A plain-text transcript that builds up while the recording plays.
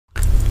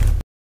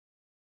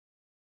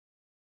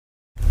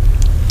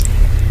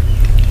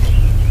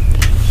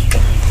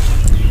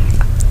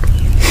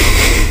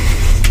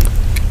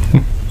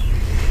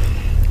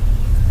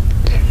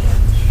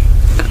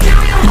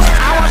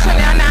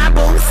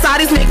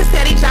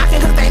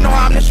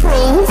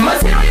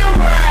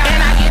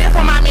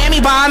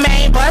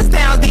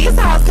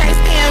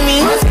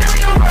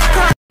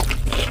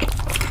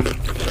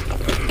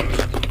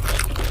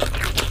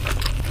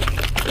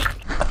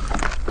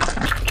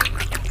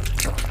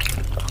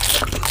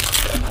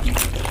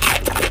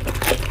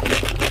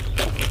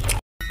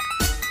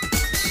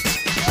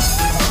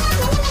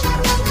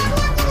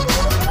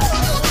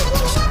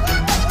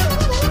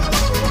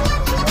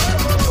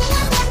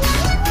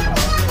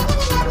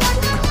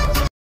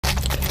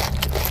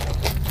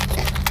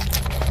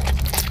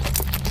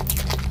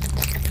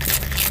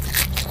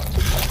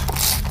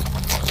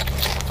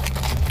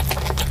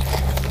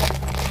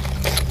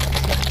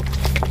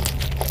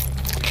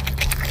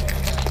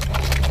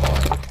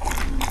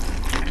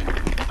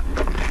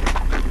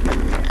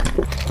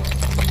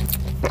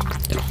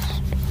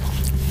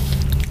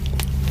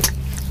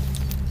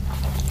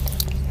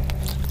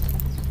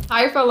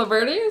Hi fellow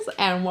birdies,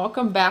 and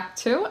welcome back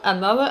to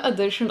another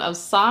edition of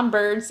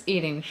Songbyrd's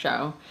Eating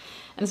Show.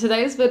 In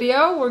today's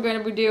video, we're going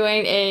to be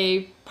doing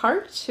a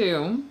part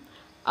 2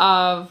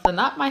 of the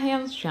Not My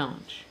Hands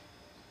challenge.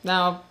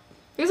 Now,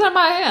 these are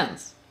my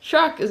hands.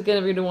 Chuck is going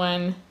to be the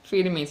one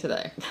feeding me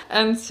today.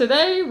 And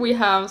today we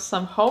have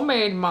some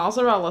homemade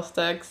mozzarella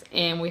sticks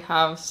and we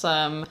have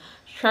some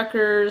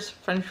Checkers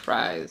French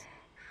fries.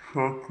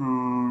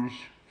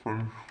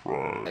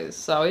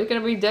 So he's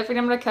going to be dipping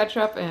them in the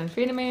ketchup and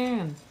feeding me,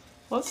 and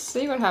let's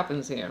see what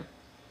happens here.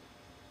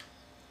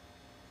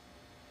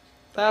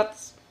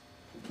 That's...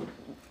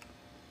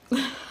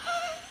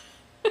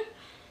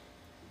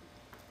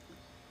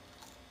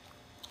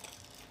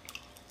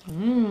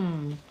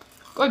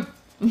 Good.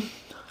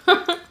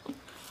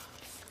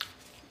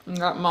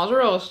 Got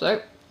mozzarella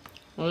stick.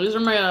 Well, these are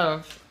made out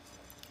of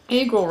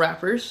eagle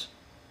wrappers.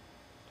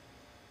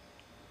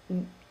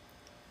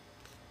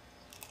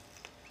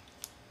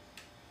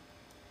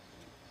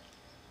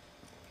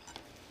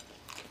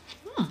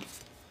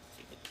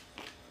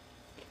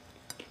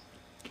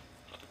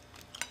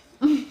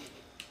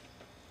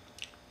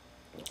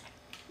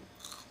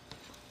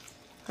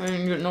 I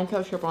didn't get no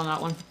ketchup on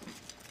that one.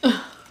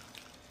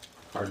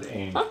 Hard to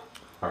aim. Huh?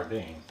 Hard to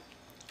aim.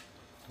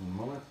 One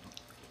moment.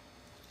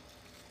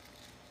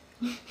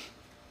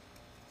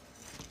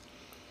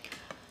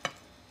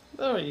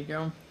 There you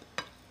go.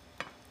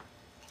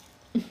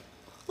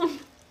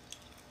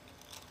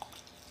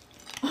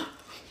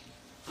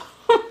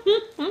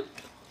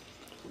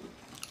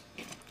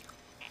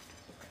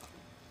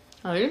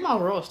 Oh, these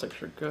mozzarella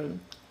sticks are good.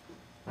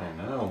 I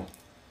know.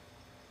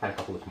 Had a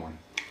couple this morning.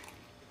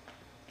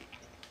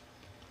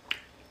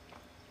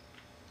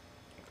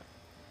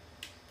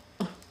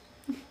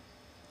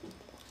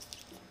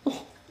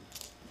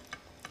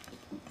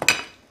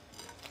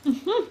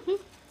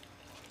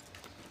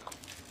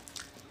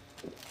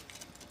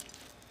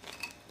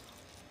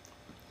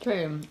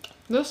 Okay,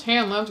 this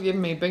hand loves giving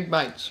me big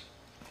bites.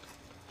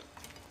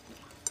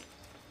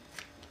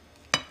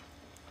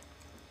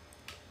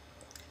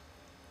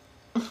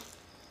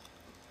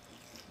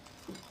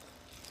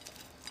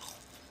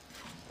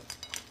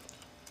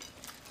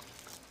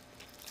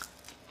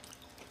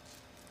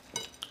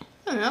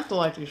 I have to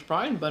like these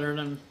fries better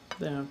than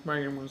the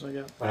regular ones I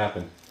get. What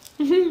happened?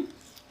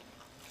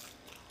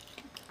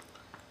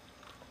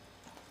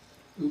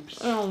 Oops.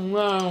 Oh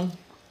no.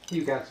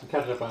 You got some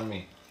ketchup on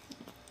me.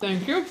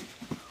 Thank you.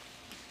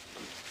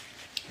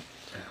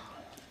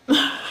 There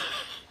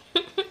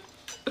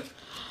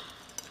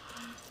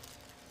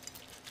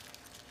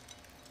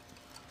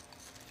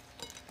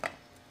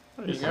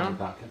you This go. time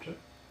without ketchup.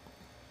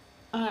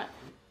 Alright.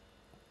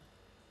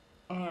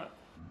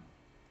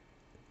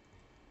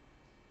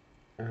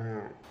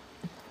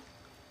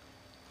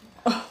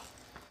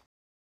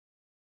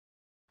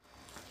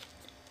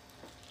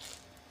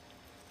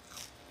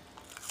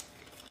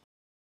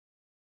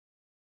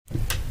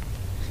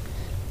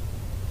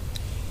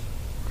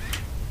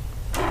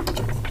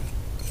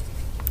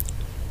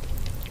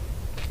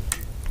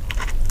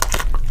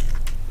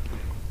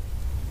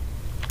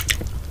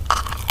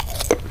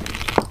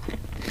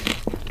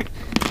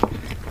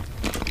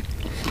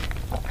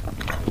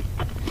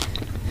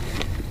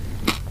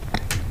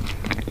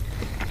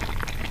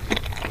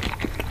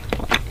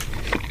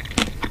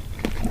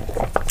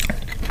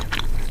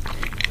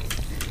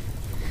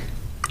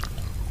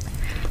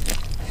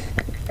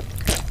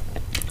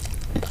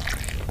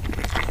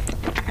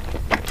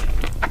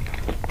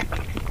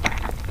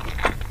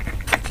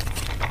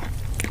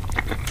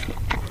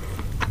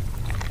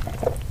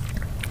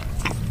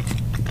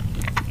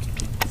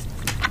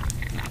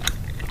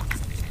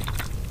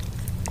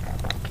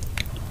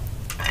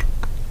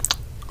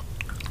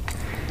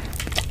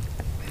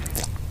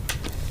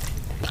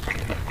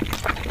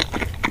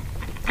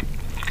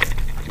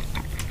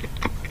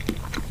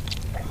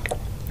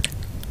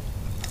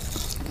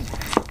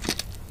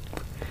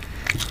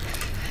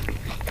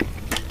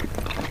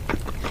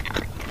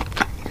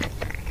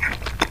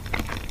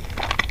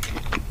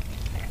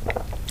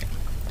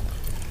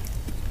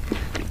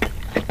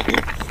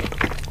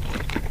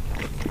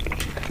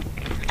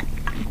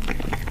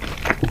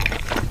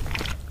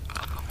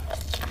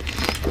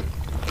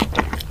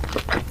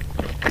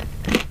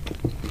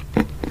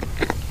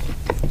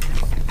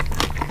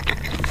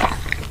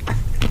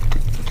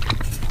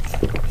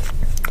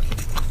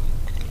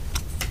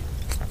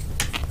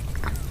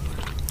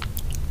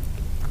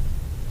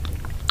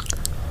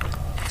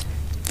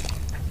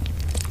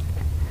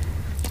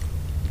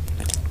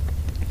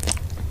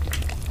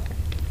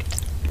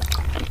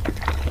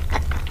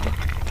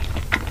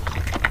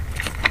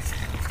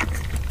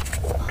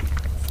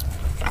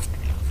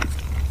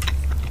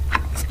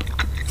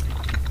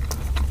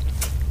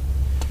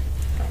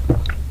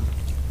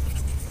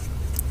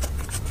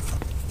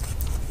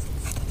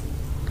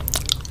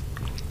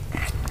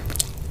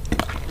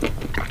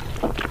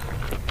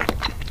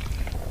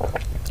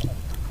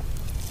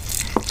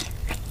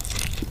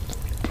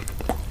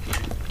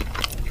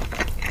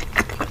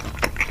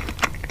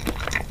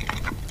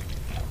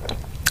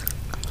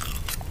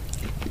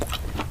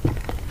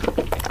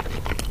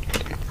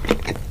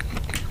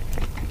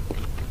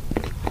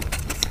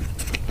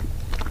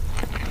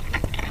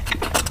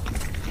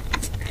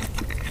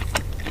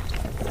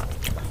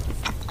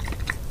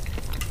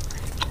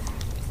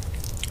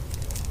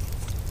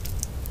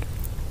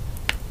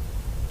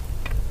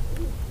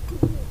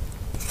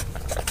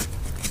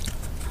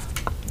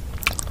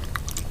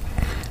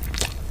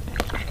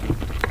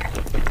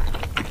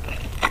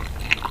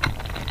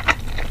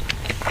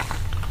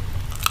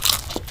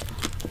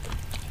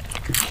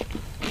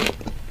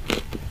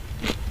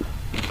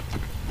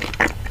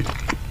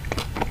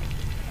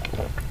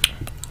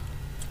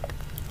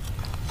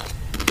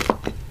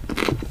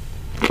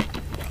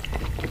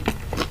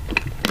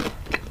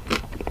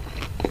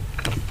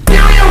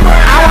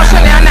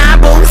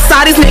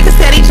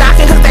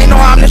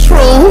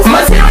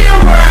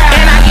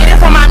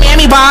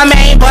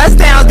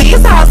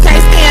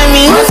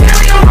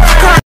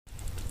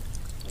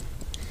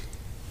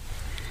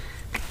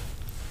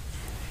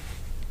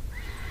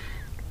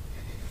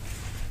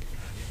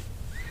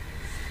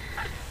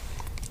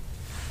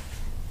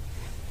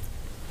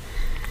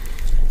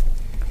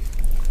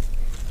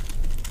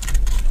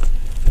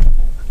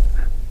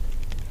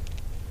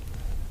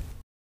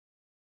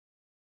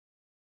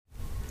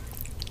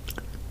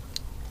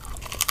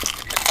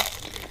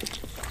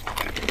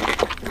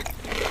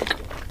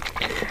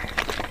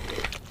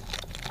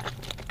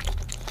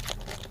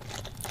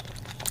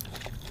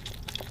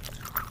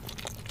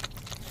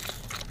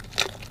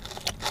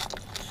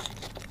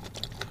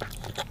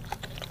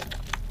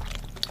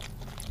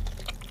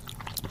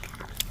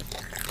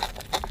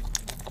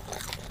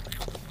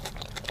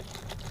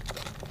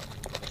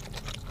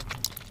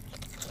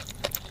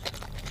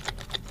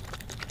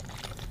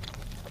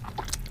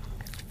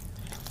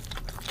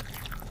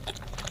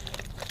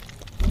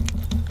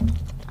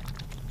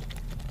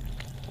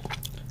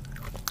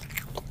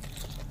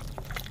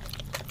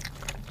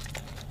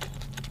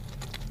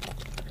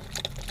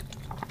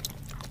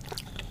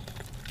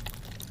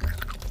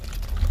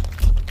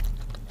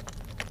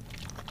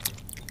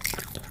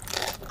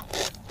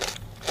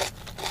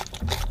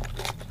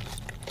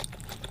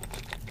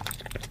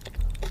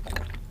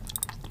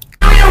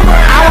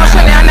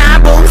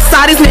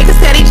 All these niggas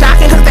steady trying